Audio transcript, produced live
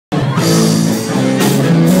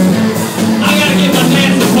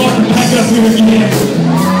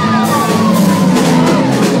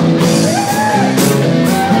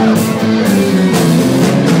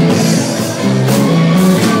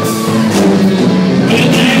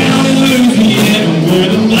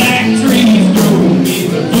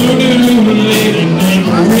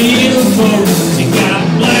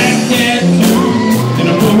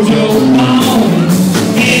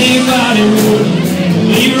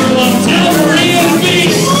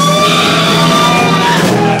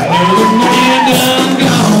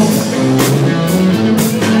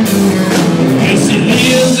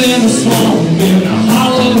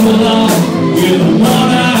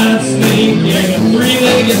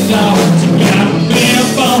dog. She got a big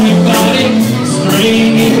bony body,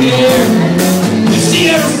 stringy hair. If she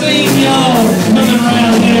ever seen y'all coming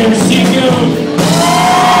around there, she goes,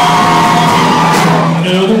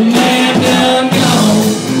 another man done gone.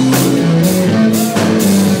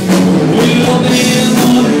 Well, then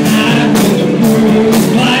one night when the moon was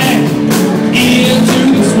black, into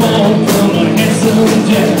the swamp from a handsome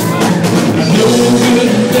jack. I know a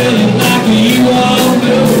good feeling like you all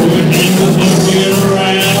know, and he was looking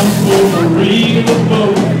around for Marie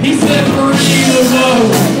LeBeau. He said, Marie LeBeau,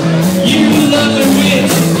 you lovely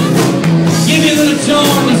witch, give me a little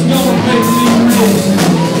charm that's gonna make me rich.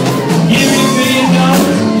 Give me $1 million,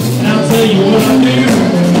 and I'll tell you what I'll do.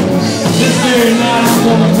 This very night I'm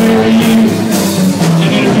gonna marry you, and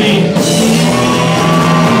it'll be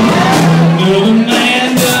another man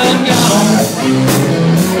done gone.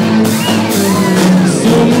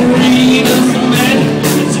 So Marie does some magic,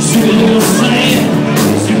 she shoot a little sand.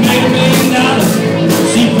 She made $1 million,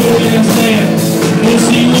 she put it in sand. Then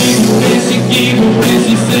she winked, then she giggled, then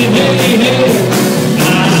she said, hey, hey,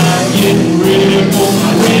 I'm getting ready for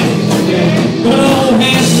my wedding. But old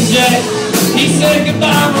handsome Jack, he said,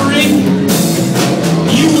 goodbye, Marie.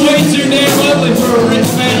 You way too damn ugly for a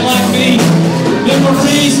rich man like me. Then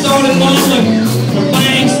Marie started mumbling, her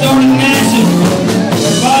fangs started gnashing,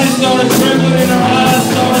 her body started trembling, and her eyes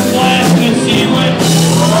started flashing, and she went,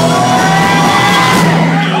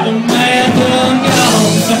 you're the man done gone.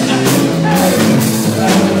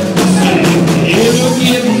 Ever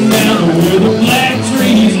getting down to where the black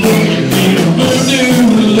trees grow, you meet a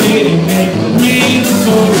voodoo lady named Marie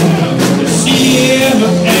LeBeau. Does she ever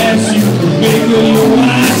ask you to make her your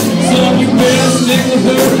wife? So you better stick with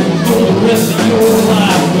her for the rest of your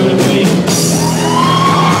life. But